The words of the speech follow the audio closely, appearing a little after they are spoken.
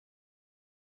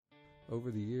over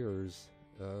the years,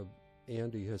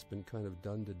 Andy has been kind of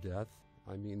done to death.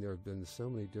 I mean, there have been so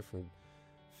many different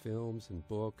films and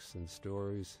books and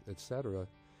stories, etc.,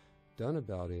 done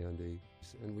about Andy,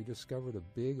 and we discovered a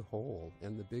big hole,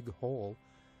 and the big hole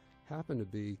happened to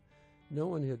be no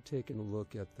one had taken a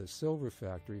look at the silver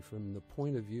factory from the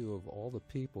point of view of all the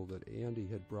people that Andy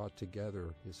had brought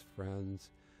together, his friends,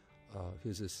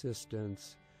 his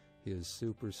assistants, his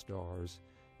superstars,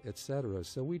 etc.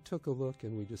 So we took a look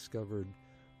and we discovered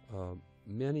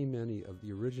many, many of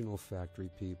the original factory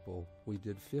people. We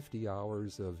did 50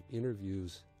 hours of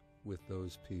interviews with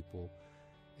those people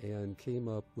and came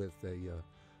up with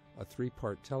a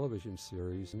three-part television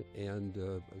series and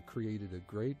created a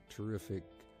great, terrific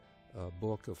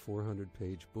book, a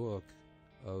 400-page book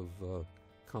of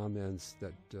comments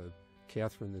that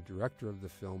Catherine, the director of the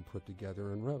film, put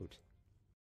together and wrote.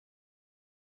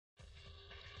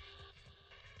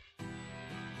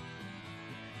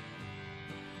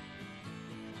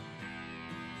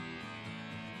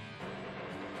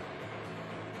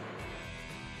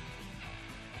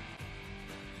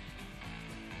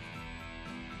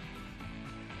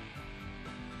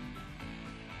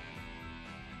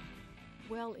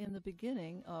 Well, in the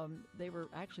beginning, they were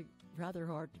actually rather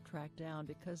hard to track down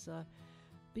because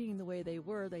being the way they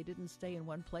were, they didn't stay in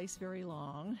one place very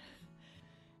long.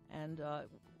 And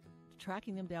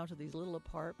tracking them down to these little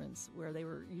apartments where they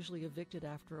were usually evicted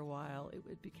after a while,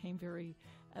 it became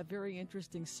a very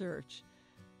interesting search.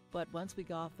 But once we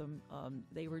got them,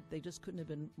 they just couldn't have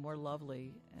been more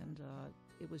lovely, and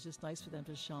it was just nice for them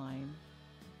to shine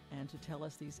and to tell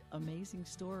us these amazing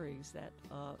stories that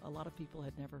a lot of people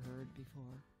had never heard before.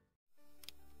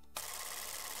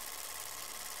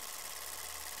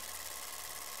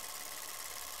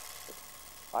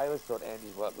 I always thought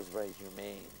Andy's work was very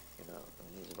humane, you know.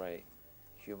 I mean, he's a very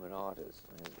human artist,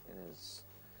 and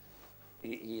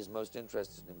he is most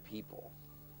interested in people.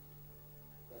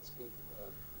 That's good.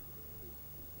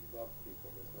 He loved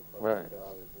people. There's no question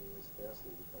about it. And he was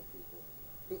fascinated by people.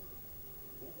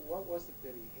 What was it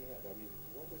that he had? I mean,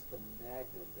 what was the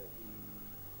magnet that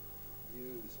he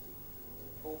used to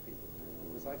pull people to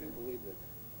him? Because I do believe that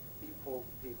he pulled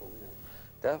people in.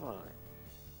 Definitely.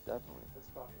 Definitely. Let's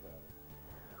talk about it.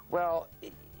 Well,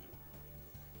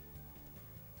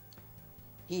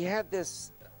 he had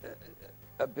this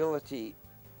ability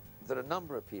that a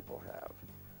number of people have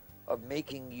of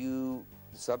making you,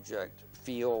 the subject,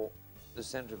 feel the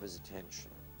center of his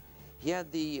attention. He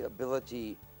had the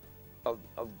ability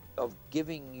of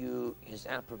giving you his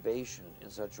approbation in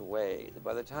such a way that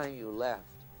by the time you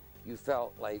left, you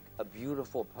felt like a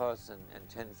beautiful person and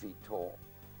 10 feet tall.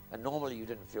 And normally you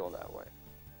didn't feel that way,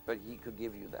 but he could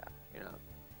give you that, you know.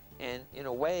 And in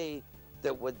a way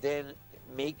that would then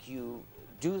make you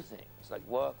do things, like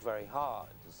work very hard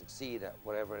to succeed at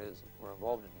whatever it is we're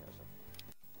involved in here.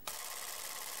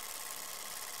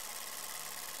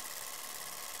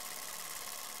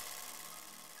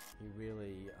 He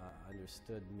really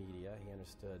understood media. He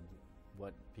understood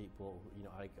what people, you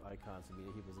know, icons of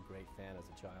media. He was a great fan as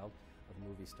a child of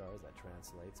movie stars. That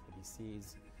translates, but he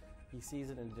sees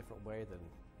it in a different way than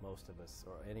most of us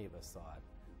or any of us saw it.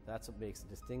 That's what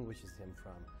distinguishes him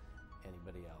from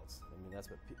anybody else. I mean,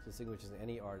 that's what distinguishes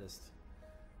any artist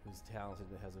who's talented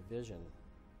and has a vision.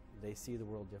 They see the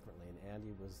world differently, and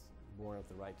Andy was born at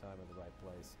the right time at the right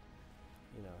place.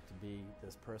 You know, to be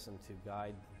this person to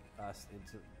guide us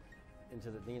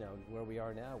into the, you know, where we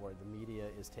are now, where the media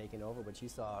is taking over, which he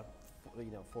saw, you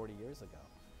know, 40 years ago.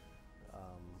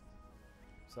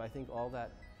 So I think all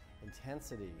that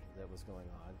intensity that was going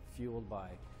on, fueled by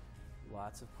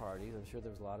lots of parties. I'm sure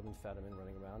there was a lot of amphetamine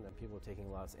running around, and people were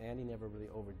taking lots. Andy never really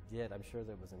overdid. I'm sure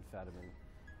there was amphetamine.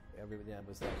 Everybody, that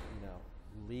was like, you know,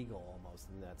 legal almost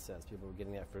in that sense. People were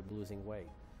getting that for losing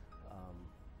weight.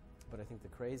 But I think the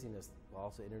craziness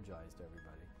also energized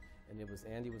everybody. And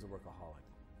Andy was a workaholic.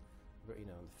 You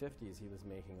know, in the 50s, he was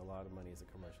making a lot of money as a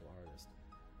commercial artist.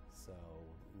 So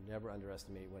never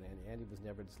underestimate when Andy was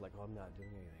never just like, oh, I'm not doing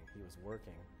anything. He was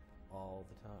working all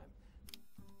the time.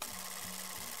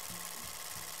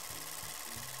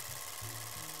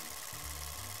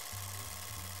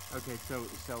 Okay,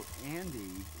 so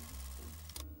Andy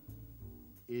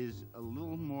is a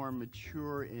little more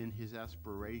mature in his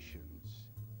aspirations.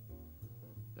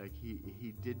 Like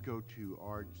he did go to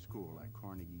art school at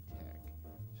Carnegie Tech.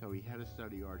 So he had to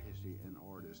study art history and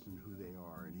artists and who they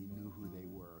are, and he knew who they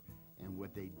were and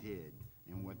what they did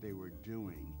and what they were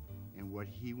doing and what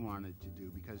he wanted to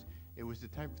do, because it was the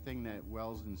type of thing that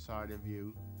wells inside of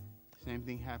you. Same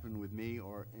thing happened with me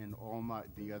and all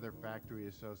the other factory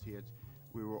associates.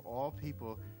 We were all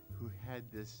people who had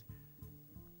this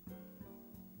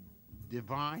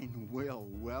divine will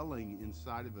welling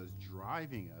inside of us,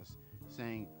 driving us,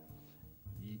 saying,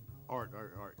 art,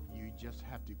 art, art, you just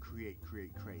have to create,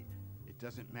 create, create. It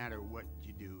doesn't matter what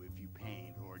you do, if you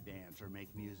paint or dance or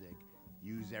make music,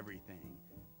 use everything.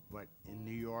 But in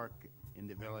New York, in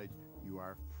the Village, you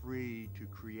are free to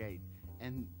create.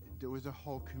 And there was a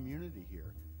whole community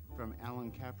here, from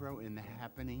Alan Capro and the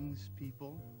Happenings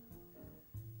people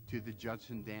to the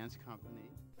Judson Dance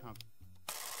Company.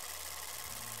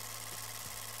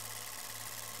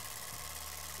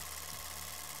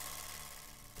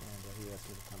 He asked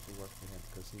me to come to work for him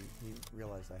because he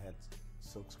realized I had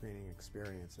silk screening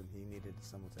experience and he needed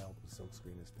someone to help with silk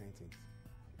screen his paintings.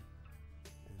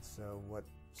 And so what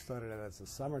started out as a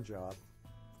summer job,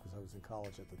 because I was in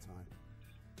college at the time,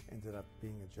 ended up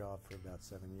being a job for about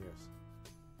 7 years.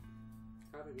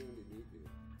 How did Andy meet you?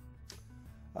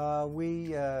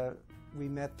 We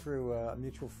met through a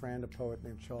mutual friend, a poet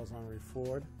named Charles Henry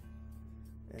Ford,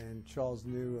 and Charles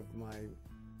knew of my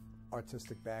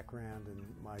artistic background and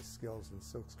my skills in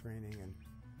silk screening, and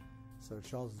so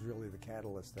Charles is really the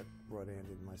catalyst that brought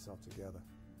Andy and myself together.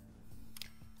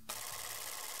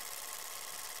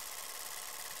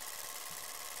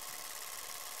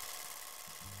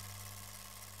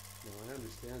 No, I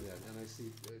understand that, and I see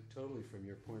totally from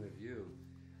your point of view,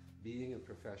 being a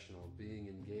professional, being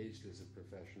engaged as a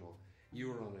professional, you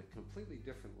were on a completely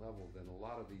different level than a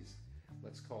lot of these,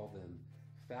 let's call them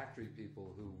factory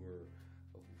people who were,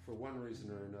 for one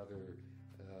reason or another,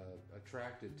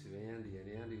 attracted to Andy, and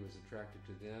Andy was attracted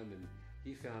to them, and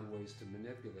he found ways to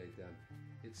manipulate them.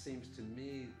 It seems to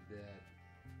me that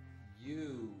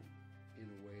you, in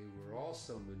a way, were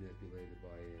also manipulated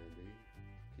by Andy.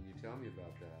 Can you tell me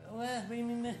about that? Well, I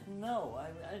mean, no.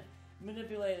 I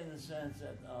manipulate in the sense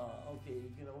that, okay,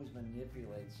 you can always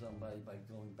manipulate somebody by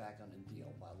going back on a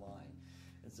deal, by lying.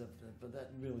 But that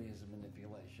really is a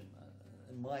manipulation.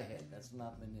 In my head, that's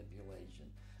not manipulation.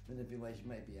 Manipulation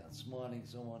may be outsmarting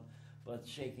someone, but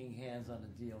shaking hands on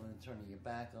a deal and turning your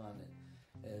back on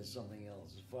it is something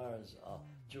else. As far as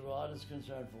Gerard is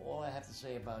concerned, for all I have to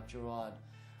say about Gerard,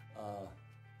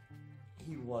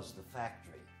 he was the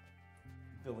factory.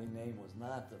 Billy Name was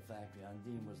not the factory.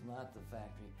 Undine was not the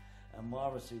factory. And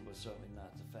Morrissey was certainly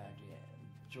not the factory.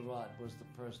 Gerard was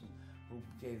the person who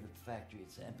gave the factory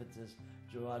its impetus.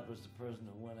 Gerard was the person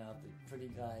who went out, the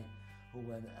pretty guy who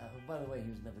went out. By the way,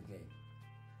 he was never gay.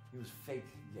 He was fake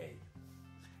gay.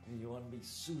 And you want to be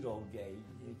pseudo-gay,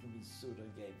 you can be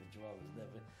pseudo-gay, but Gerard was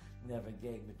never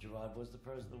gay. But Gerard was the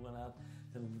person that went out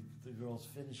to the girls'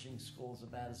 finishing schools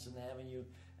at Madison Avenue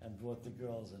and brought the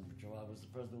girls in. Gerard was the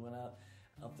person who went out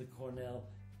up to Cornell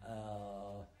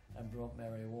and brought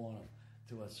Mary Warner.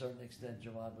 To a certain extent,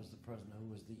 Gerard was the person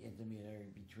who was the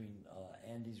intermediary between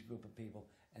Andy's group of people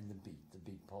and the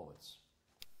beat poets.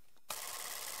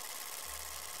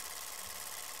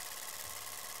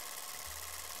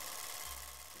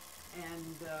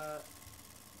 And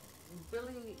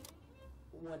Billy,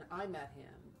 when I met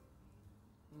him,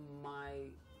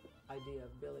 my idea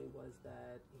of Billy was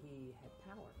that he had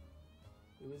power.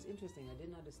 It was interesting. I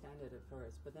didn't understand it at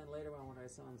first, but then later on when I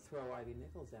saw him throw Ivy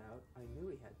Nichols out, I knew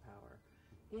he had power.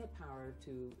 He had power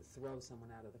to throw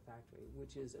someone out of the factory,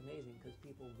 which is amazing because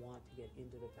people want to get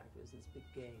into the factory. It's this big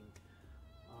game.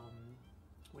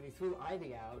 When he threw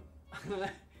Ivy out,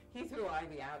 he threw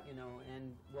Ivy out, you know,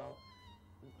 and, well,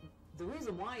 the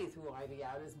reason why he threw Ivy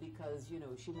out is because, you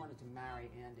know, she wanted to marry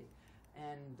Andy.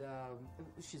 And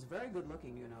she's very good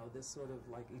looking, you know, this sort of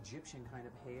like Egyptian kind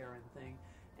of hair and thing.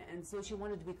 And so she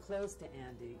wanted to be close to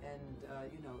Andy.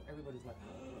 And, you know, everybody's like,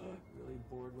 really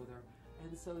bored with her.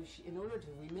 And so she, in order to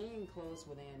remain close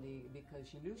with Andy, because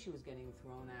she knew she was getting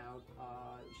thrown out,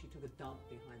 she took a dump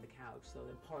behind the couch so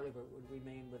that part of her would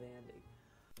remain with Andy.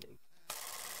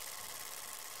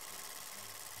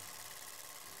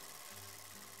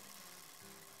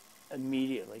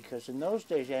 Immediately, because in those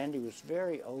days Andy was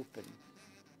very open,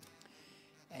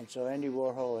 and so Andy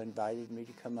Warhol invited me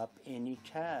to come up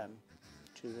anytime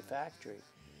to the factory.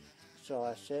 So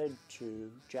I said to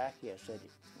Jackie, I said,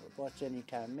 what's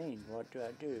anytime mean? What do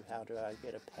I do? How do I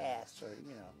get a pass? Or,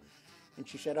 you know, and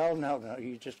she said, oh, no,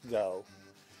 you just go.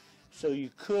 So you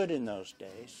could in those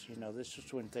days, you know, this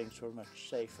is when things were much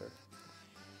safer,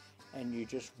 and you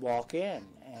just walk in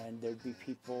and there'd be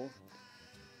people,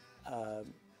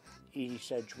 Edie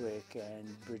Sedgwick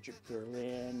and Bridget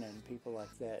Berlin and people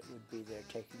like that would be there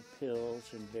taking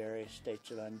pills in various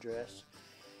states of undress.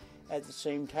 At the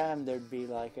same time, there'd be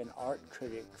like an art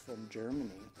critic from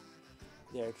Germany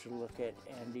there to look at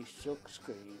Andy's silk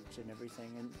screens and everything.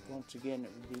 And once again,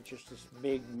 it would be just this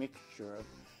big mixture of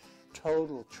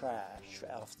total trash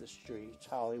off the streets,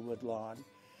 Hollywood lawn,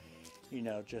 you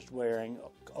know, just wearing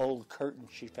old curtains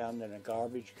she found in a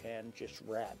garbage can just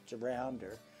wrapped around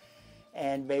her.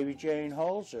 And baby Jane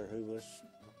Holzer, who was,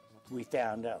 we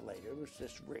found out later, was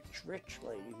this rich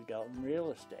lady who dealt in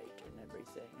real estate and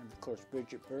everything. And of course,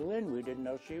 Bridget Berlin, we didn't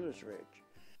know she was rich.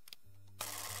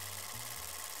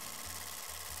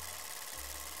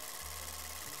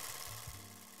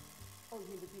 Oh, you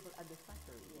mean the people at the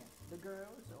factory? Yes. The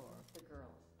girls or? The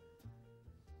girls.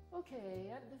 Okay,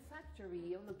 at the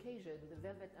factory, on occasion, the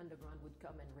Velvet Underground would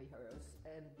come and rehearse,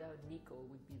 and Nico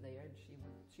would be there, and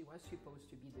she was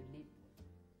supposed to be the lead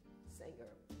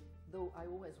singer. Though I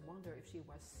always wonder if she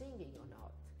was singing or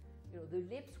not. You know, the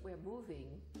lips were moving,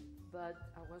 but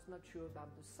I was not sure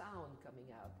about the sound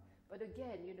coming out. But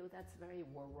again, you know, that's very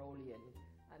Warholian.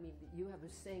 I mean, you have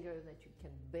a singer that you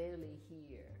can barely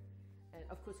hear. And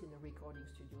of course, in a recording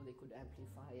studio, they could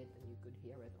amplify it and you could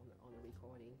hear it on a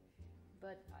recording.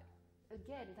 But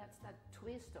again, that's that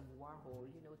twist of Warhol,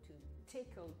 you know, to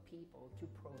tickle people, to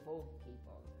provoke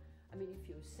people. I mean, if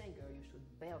you're a singer, you should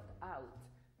belt out,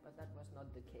 but that was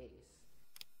not the case.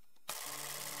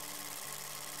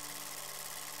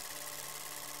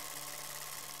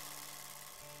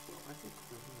 Well, I think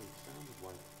it sounded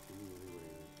like to me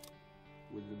anyway,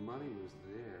 when the money was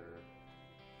there,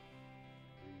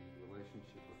 the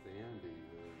relationship with Andy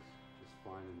was just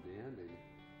fine and dandy.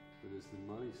 But as the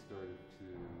money started to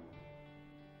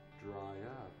dry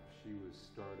up, she was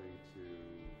starting to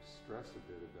stress a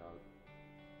bit about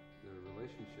the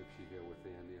relationship she had with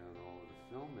Andy on all of the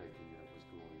filmmaking that was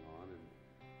going on, and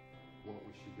what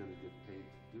was she going to get paid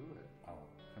to do it? Oh,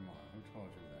 come on, who told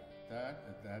you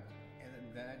that?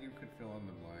 That you could fill in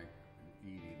the blank,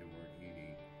 Edie, the word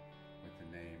Edie, with the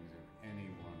names of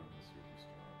any one of the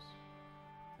superstars.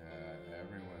 That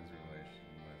everyone's relation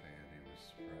with Andy was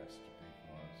stressed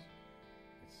because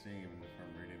it seemed from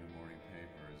reading the morning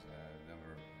papers a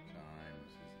number of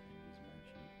times, as it was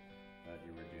mentioned, that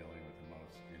you were dealing with the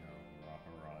most, you know,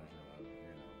 Maharaja of,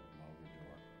 you know,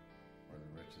 Mogador, or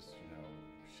the richest, you know,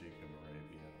 sheikh of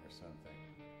Arabia or something.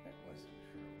 That wasn't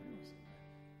true.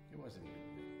 It wasn't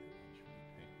even making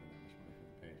that much money for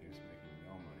the painting. He was making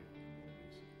no money for the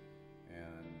movies,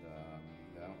 and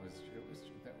that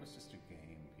was just a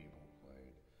game people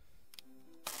played.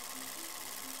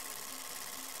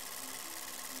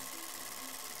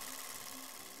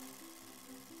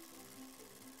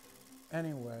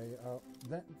 Anyway,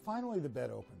 then finally the bed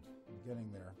opened. We're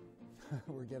getting there.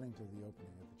 We're getting to the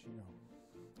opening of the Chino.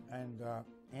 And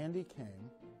Andy came,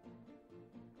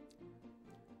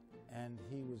 and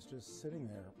he was just sitting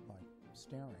there, like,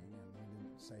 staring, and he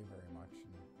didn't say very much.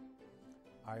 And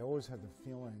I always had the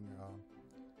feeling,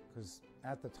 because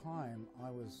at the time, I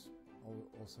was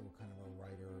also kind of a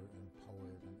writer and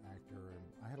poet and actor, and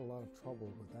I had a lot of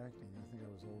trouble with acting. I think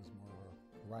I was always more of a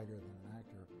writer than an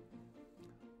actor.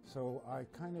 So I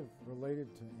kind of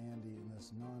related to Andy in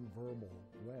this non-verbal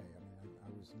way. I mean, I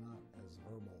was not as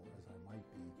verbal as I might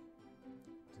be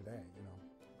today, you know.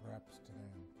 Perhaps today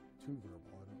I'm too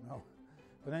verbal, I don't know.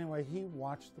 But anyway, he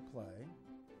watched the play,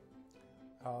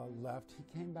 left. He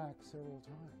came back several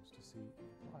times to see the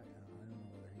play. And I don't know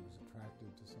whether he was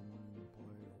attracted to someone in the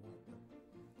play or what.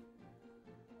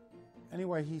 But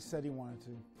anyway, he said he wanted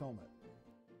to film it.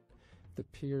 The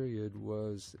period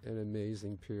was an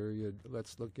amazing period.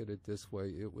 Let's look at it this way.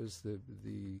 It was the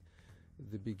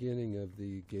beginning of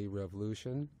the gay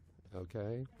revolution,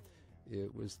 okay?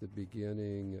 It was the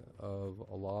beginning of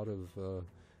a lot of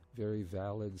very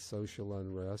valid social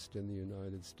unrest in the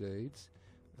United States.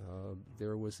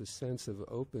 There was a sense of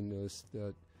openness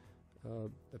that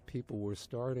people were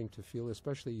starting to feel,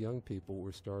 especially young people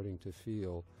were starting to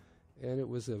feel. And it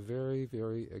was a very,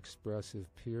 very expressive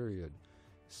period.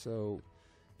 So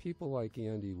people like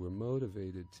Andy were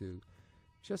motivated to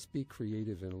just be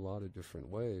creative in a lot of different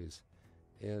ways.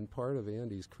 And part of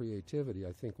Andy's creativity,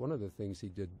 I think one of the things he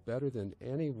did better than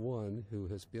anyone who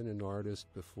has been an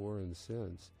artist before and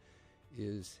since,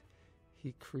 is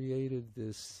he created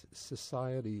this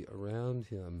society around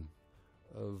him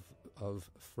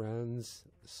of friends,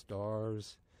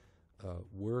 stars,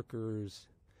 workers,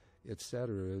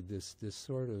 etc. This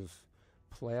sort of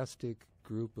plastic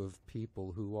group of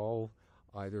people who all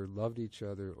either loved each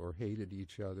other or hated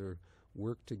each other,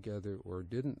 worked together or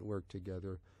didn't work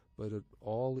together, but it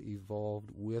all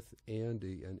evolved with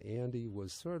Andy. And Andy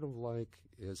was sort of like,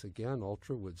 as again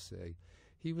Ultra would say,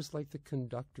 he was like the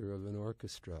conductor of an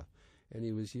orchestra, and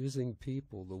he was using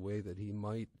people the way that he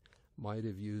might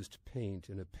have used paint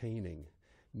in a painting,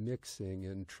 mixing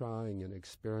and trying and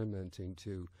experimenting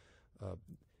to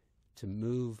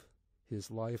move his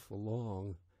life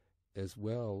along, as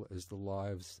well as the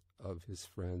lives of his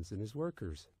friends and his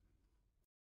workers.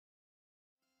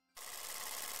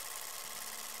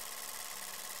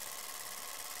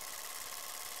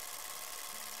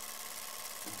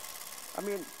 I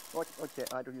mean, okay,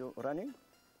 are you running?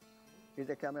 Is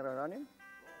the camera running?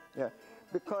 Yeah,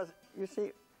 because you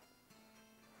see,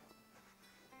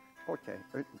 okay,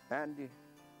 Andy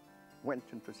went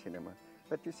into cinema,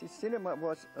 but you see, cinema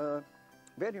was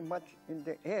very much in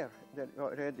the air that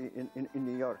already in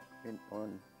New York, in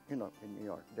New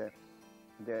York,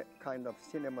 the kind of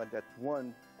cinema that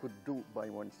one could do by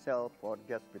oneself or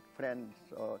just with friends,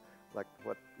 or like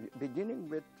what, beginning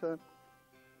with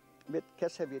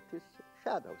Cassavetes'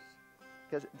 Shadows.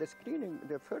 Because the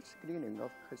first screening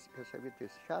of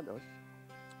Cassavetes' Shadows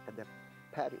at the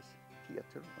Paris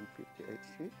Theater on 58th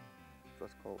Street, it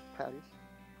was called Paris,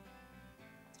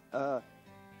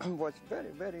 was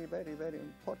very, very, very, very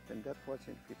important. That was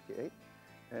in 58.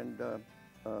 And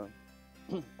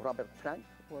Robert Frank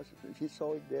he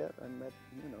saw it there and met,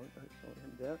 I saw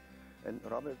him there. And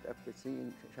Robert, after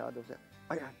seeing Shadows, said,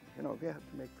 oh yeah, we have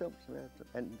to make films.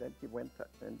 And then he went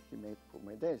and he made Pour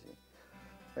My Daisy.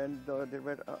 And there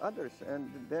were others. And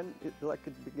then it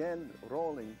began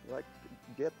rolling, like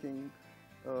getting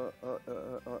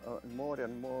more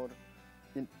and more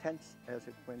intense as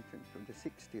it went into the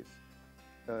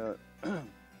 60s.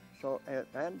 So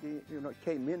Andy,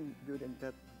 came in during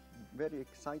that very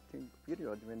exciting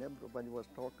period when everybody was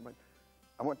talking about,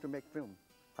 I want to make film.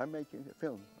 I'm making a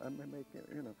film. I'm making,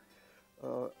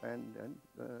 and then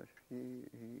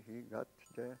he got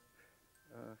the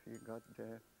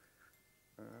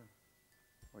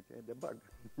bug.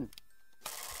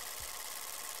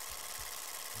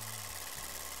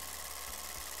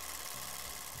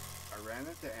 I ran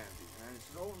into Andy, and he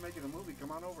said, "Oh, we're making a movie.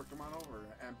 Come on over,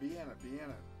 and be in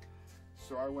it."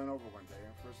 So I went over one day,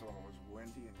 and first of all, it was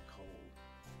windy and cold.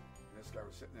 And this guy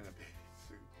was sitting in a bathing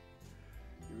suit.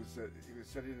 He was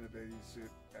sitting in a bathing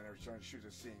suit, and they were trying to shoot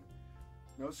a scene.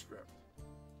 No script.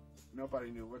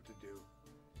 Nobody knew what to do.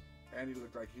 Andy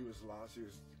looked like he was lost. He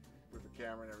was with the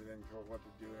camera and everything, told what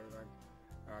to do and everything.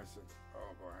 And I said,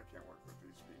 "Oh boy, I can't work with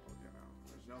these people.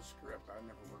 There's no script. I've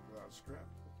never worked without a script."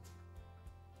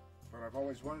 But I've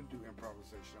always wanted to do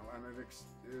improvisational, and it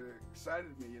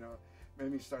excited me,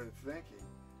 made me started thinking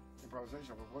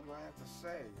improvisational, but what do I have to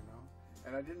say,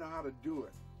 And I didn't know how to do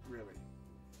it, really,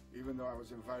 even though I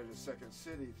was invited to Second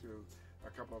City through a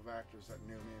couple of actors that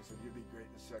knew me and said, "You'd be great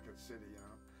in Second City,"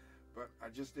 But I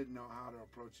just didn't know how to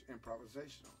approach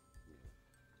improvisational.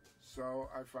 So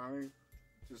I finally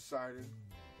decided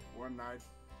one night,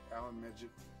 Alan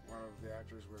Midget, one of the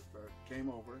actors came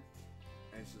over,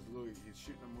 and he says, "Louis, he's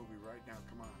shooting a movie right now,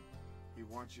 come on. He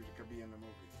wants you to be in the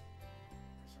movie."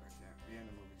 I said, "I can't be in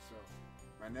the movie." So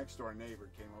my next door neighbor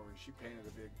came over and she painted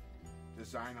a big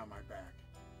design on my back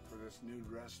for this new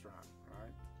restaurant,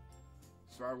 right?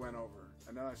 So I went over,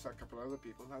 and then I saw a couple other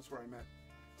people, and that's where I met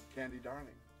Candy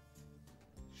Darling.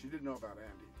 She didn't know about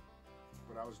Andy,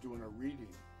 but I was doing a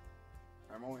reading.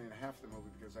 I'm only in half the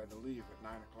movie because I had to leave at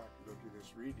 9 o'clock to go do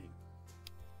this reading.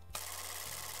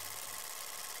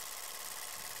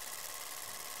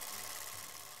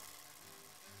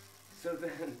 So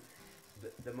then,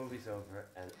 the movie's over,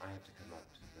 and I have to come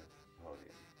up to the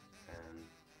podium. And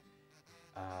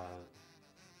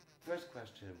first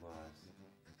question was,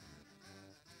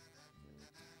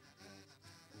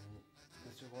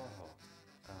 Mr. Warhol,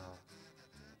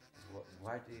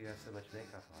 why do you have so much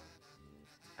makeup on?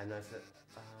 And I said,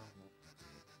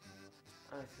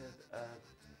 I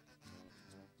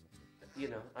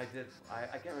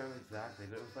can't remember exactly,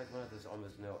 but it was like one of those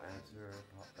almost no answer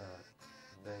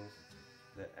things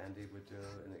that Andy would do,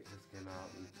 and it just came out,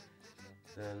 and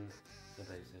then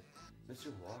somebody said,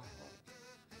 "Mr. Warhol,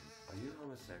 are you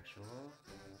homosexual?"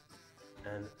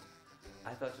 And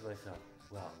I thought to myself,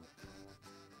 well,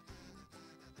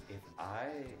 if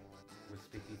I was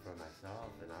speaking for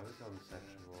myself and I was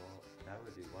homosexual, that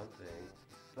would be one thing,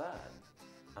 but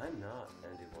I'm not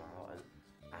Andy Warhol, and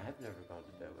I have never gone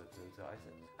to bed with him, so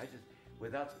I said,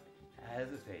 without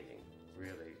hesitating,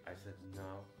 really, I said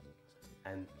no,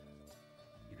 and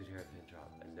you could hear a pin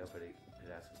drop, and nobody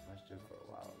could ask a question for a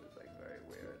while. It was like very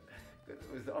weird, because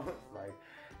it was almost like,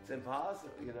 it's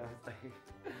impossible, it's like,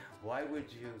 why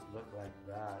would you look like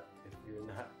that if you're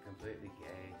not completely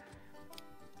gay?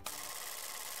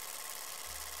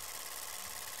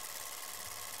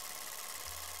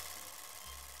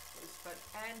 But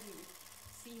Andy,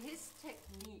 see, his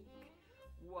technique,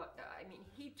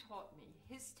 he taught me,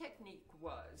 his technique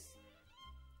was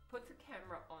put the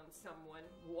camera on someone,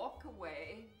 walk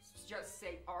away, just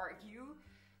say argue,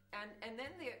 and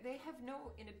then they have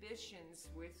no inhibitions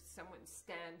with someone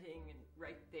standing and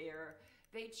right there.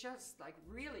 They just like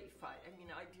really fight.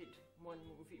 I did one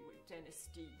movie with Dennis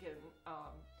Deegan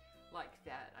like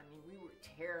that. I mean, we were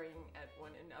tearing at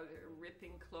one another,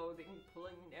 ripping clothing,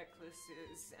 pulling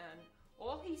necklaces, and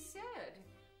all he said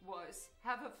was,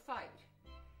 have a fight,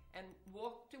 and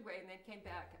walked away, and then came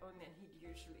back, and then he'd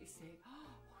usually say,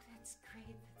 oh, that's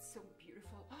great, that's so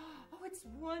beautiful, oh, it's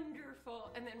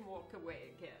wonderful, and then walk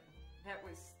away again. That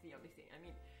was the only thing. I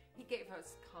mean, he gave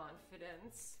us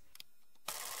confidence.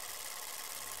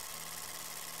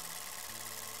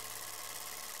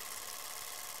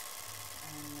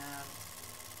 And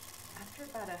after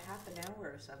about a half an hour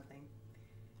or something,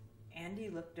 Andy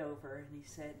looked over and he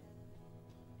said,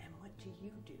 and what do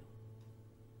you do?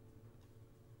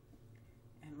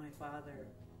 And my father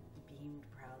beamed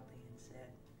proudly and said,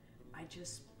 I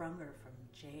just sprung her from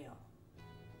jail.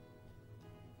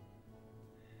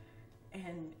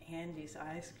 And Andy's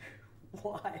eyes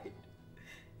grew wide.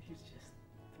 He was just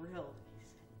thrilled. He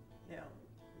said, no,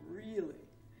 really,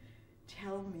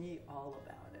 tell me all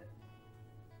about it.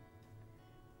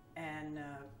 And,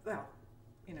 well,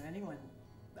 you know, anyone,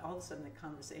 all of a sudden the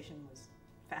conversation was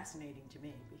fascinating to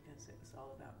me because it was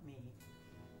all about me.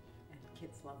 And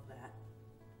kids love that,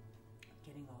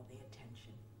 getting all the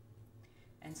attention.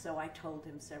 And so I told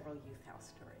him several youth house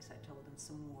stories. I told him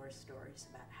some war stories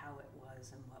about how it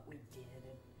was and what we did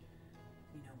and,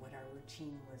 you know, what our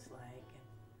routine was like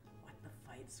and what the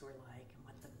fights were like and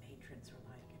what the matrons were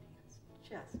like. And he was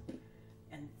just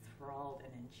enthralled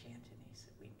and enchanted. He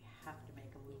said, we have to make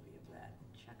a movie of that. And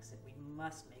Chuck said, we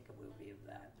must make a movie of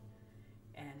that.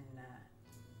 And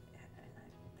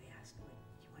they asked me,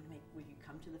 do you want to make, will you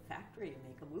come to the factory and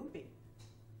make a movie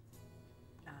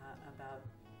about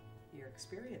your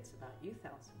experience about youth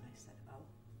house? And I said, oh,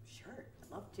 sure,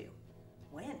 I'd love to.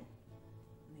 When?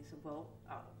 And they said, well,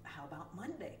 how about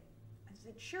Monday? I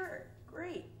said, sure,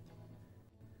 great.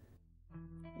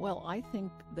 Well, I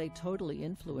think they totally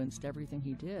influenced everything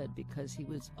he did because he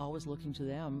was always looking to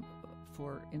them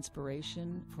for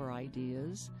inspiration, for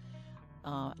ideas.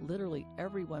 Literally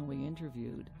everyone we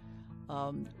interviewed,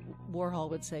 Warhol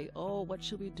would say, oh, what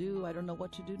should we do? I don't know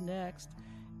what to do next.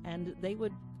 And they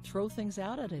would throw things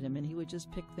out at him, and he would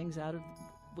just pick things out of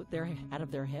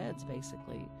their heads,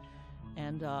 basically.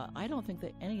 And I don't think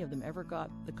that any of them ever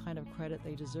got the kind of credit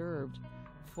they deserved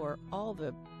for all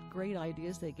the great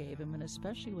ideas they gave him, and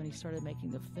especially when he started making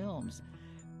the films,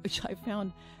 which I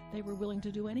found they were willing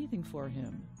to do anything for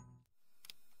him.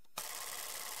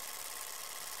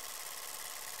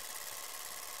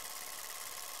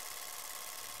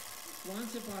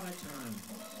 Once upon a time.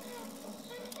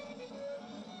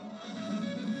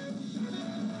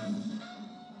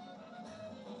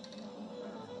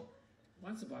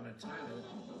 Once upon a time, it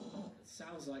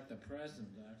sounds like the present,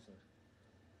 actually.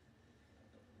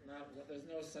 There's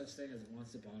no such thing as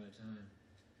once upon a time.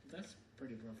 That's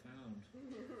pretty profound.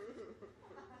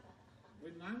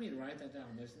 Remind me to write that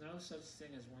down. There's no such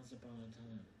thing as once upon a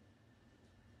time.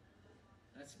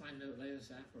 That's my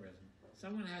latest aphorism.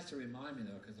 Someone has to remind me,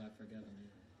 though, because I forget them.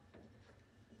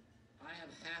 I have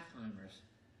Halfheimers.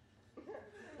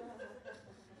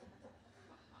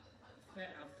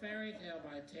 A fairy tale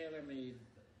by Taylor Mead.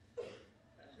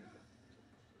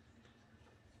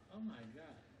 Oh my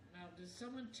God. Now, did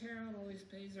someone tear out all these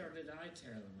pages, or did I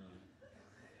tear them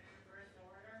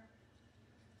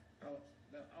out?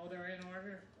 Oh, they're in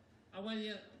order? Oh, well,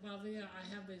 yeah, I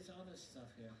have this other stuff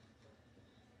here.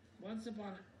 Once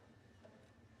upon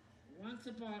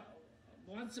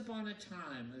a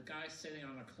time, the guy sitting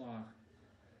on a clock.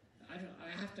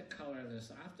 I have to color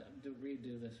this. I have to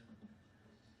redo this.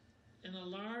 In a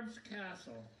large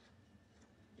castle,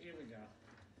 here we go.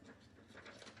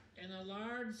 In a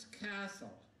large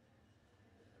castle,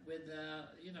 with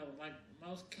like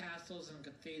most castles and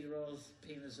cathedrals,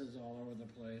 penises all over the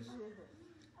place,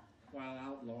 while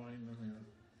outlawing them.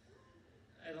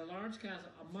 In a large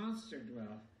castle, a monster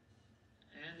dwelt.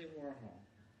 Andy Warhol.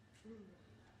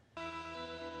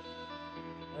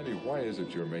 Andy, why is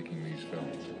it you're making these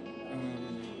films?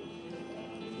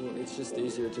 Well, it's just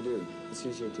easier to do. It's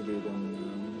easier to do than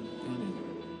painting.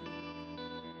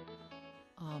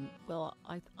 Well,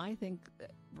 I think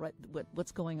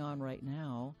what's going on right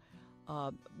now,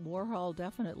 Warhol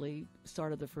definitely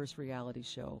started the first reality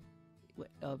show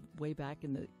way back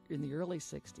in the early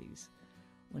 60s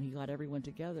when he got everyone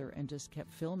together and just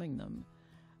kept filming them.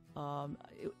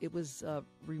 It was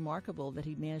remarkable that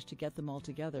he managed to get them all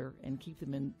together and keep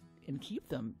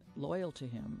them loyal to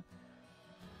him.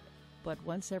 But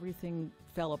once everything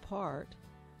fell apart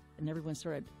and everyone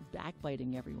started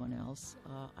backbiting everyone else,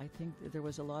 I think that there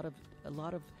was a lot of.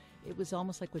 It was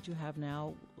almost like what you have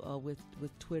now with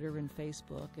Twitter and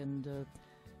Facebook, and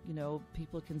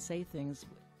people can say things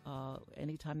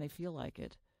anytime they feel like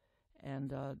it,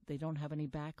 and they don't have any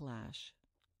backlash.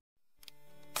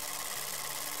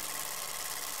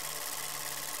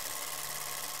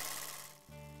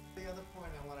 The other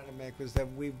point I wanted to make was that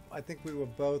I think we were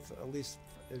both, at least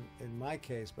in my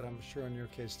case, but I'm sure in your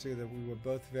case too, that we were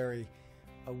both very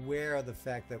aware of the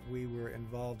fact that we were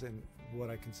involved in what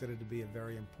I considered to be a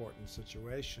very important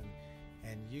situation.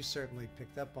 And you certainly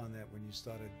picked up on that when you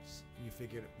started, you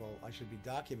figured, well, I should be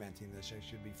documenting this, I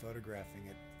should be photographing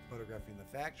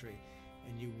the factory.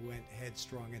 And you went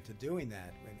headstrong into doing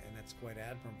that, and that's quite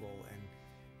admirable and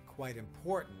quite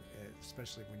important,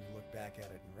 especially when you look back at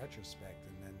it in retrospect.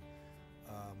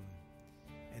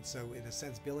 And so in a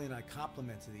sense, Billy and I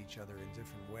complemented each other in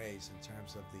different ways in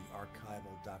terms of the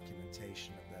archival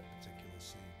documentation of that particular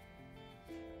scene.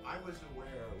 I was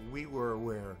aware, we were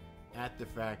aware at the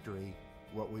factory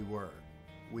what we were.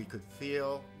 We could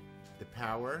feel the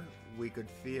power, we could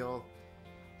feel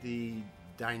the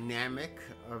dynamic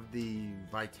of the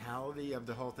vitality of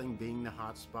the whole thing, being the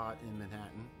hot spot in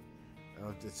Manhattan,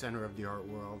 of the center of the art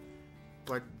world,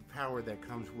 but power that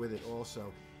comes with it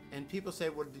also. And people say,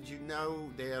 well, did you know,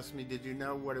 they asked me, did you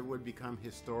know what it would become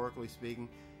historically speaking?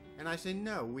 And I say,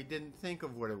 no, we didn't think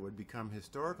of what it would become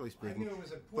historically speaking. I knew it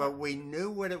was important. But we knew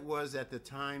what it was at the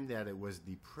time, that it was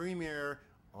the premier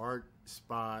art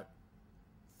spot,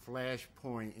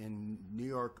 flashpoint in New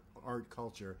York art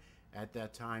culture at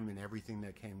that time, and everything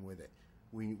that came with it.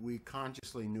 We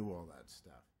consciously knew all that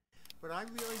stuff. But I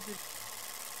really did.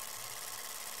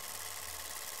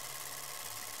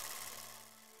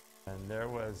 And there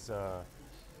was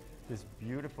this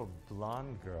beautiful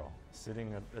blonde girl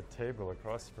sitting at a table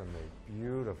across from me,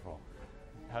 beautiful,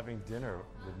 having dinner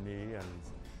with me and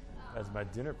as my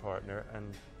dinner partner. And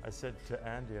I said to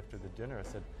Andy after the dinner, I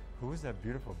said, "Who is that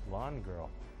beautiful blonde girl?"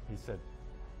 He said,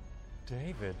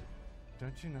 "David,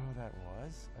 don't you know who that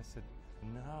was?" I said,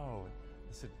 "No."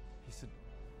 He said,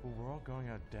 "Well, we're all going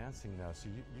out dancing now, so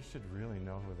you should really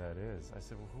know who that is." I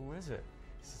said, "Well, who is it?"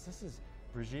 He says, "This is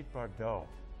Brigitte Bardot."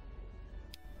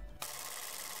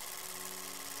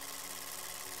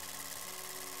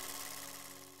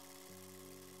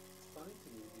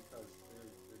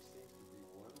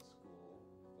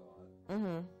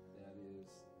 Mm-hmm. That is,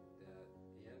 that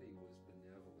Andy was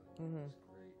benevolent, Mm-hmm. was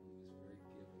great, he was very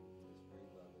giving, he was very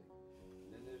loving.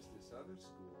 And then there's this other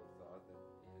school of thought that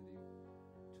Andy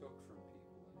took from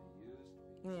people and he used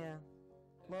people. Yeah.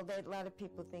 Well, a lot of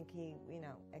people think he,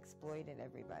 exploited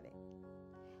everybody.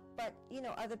 But,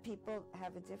 other people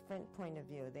have a different point of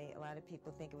view. A lot of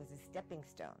people think it was a stepping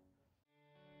stone.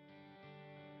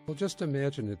 Well, just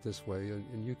imagine it this way,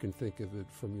 and you can think of it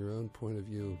from your own point of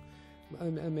view.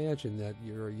 Imagine that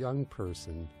you're a young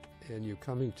person and you're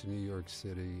coming to New York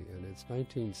City and it's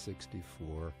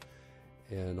 1964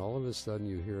 and all of a sudden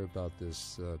you hear about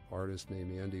this artist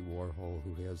named Andy Warhol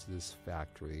who has this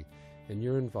factory, and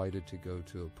you're invited to go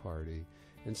to a party,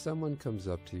 and someone comes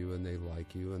up to you and they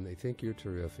like you and they think you're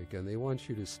terrific and they want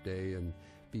you to stay and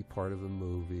be part of a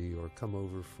movie or come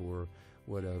over for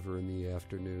whatever in the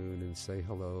afternoon and say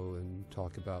hello and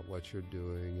talk about what you're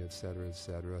doing, etc.,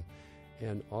 etc.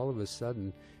 And all of a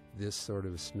sudden, this sort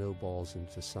of snowballs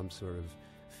into some sort of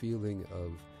feeling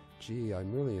of, gee,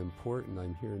 I'm really important.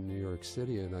 I'm here in New York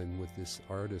City, and I'm with this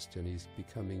artist, and he's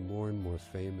becoming more and more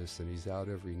famous, and he's out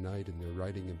every night, and they're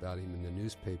writing about him in the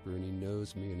newspaper, and he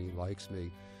knows me, and he likes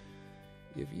me.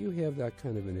 If you have that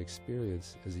kind of an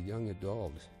experience as a young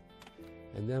adult,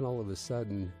 and then all of a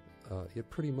sudden, it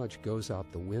pretty much goes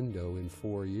out the window in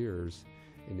 4 years,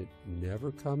 and it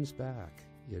never comes back.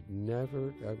 It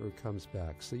never, ever comes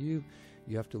back. So you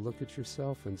have to look at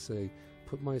yourself and say,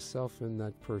 put myself in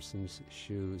that person's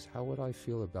shoes. How would I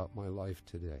feel about my life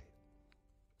today?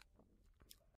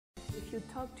 If you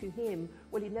talk to him,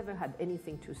 well, he never had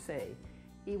anything to say.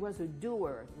 He was a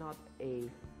doer, not a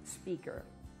speaker.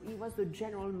 He was the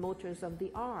General Motors of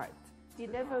the art. He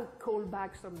never called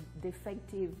back some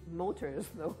defective motors,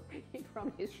 though he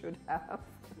probably should have.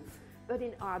 But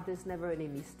in art, there's never any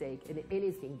mistake, and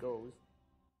anything goes.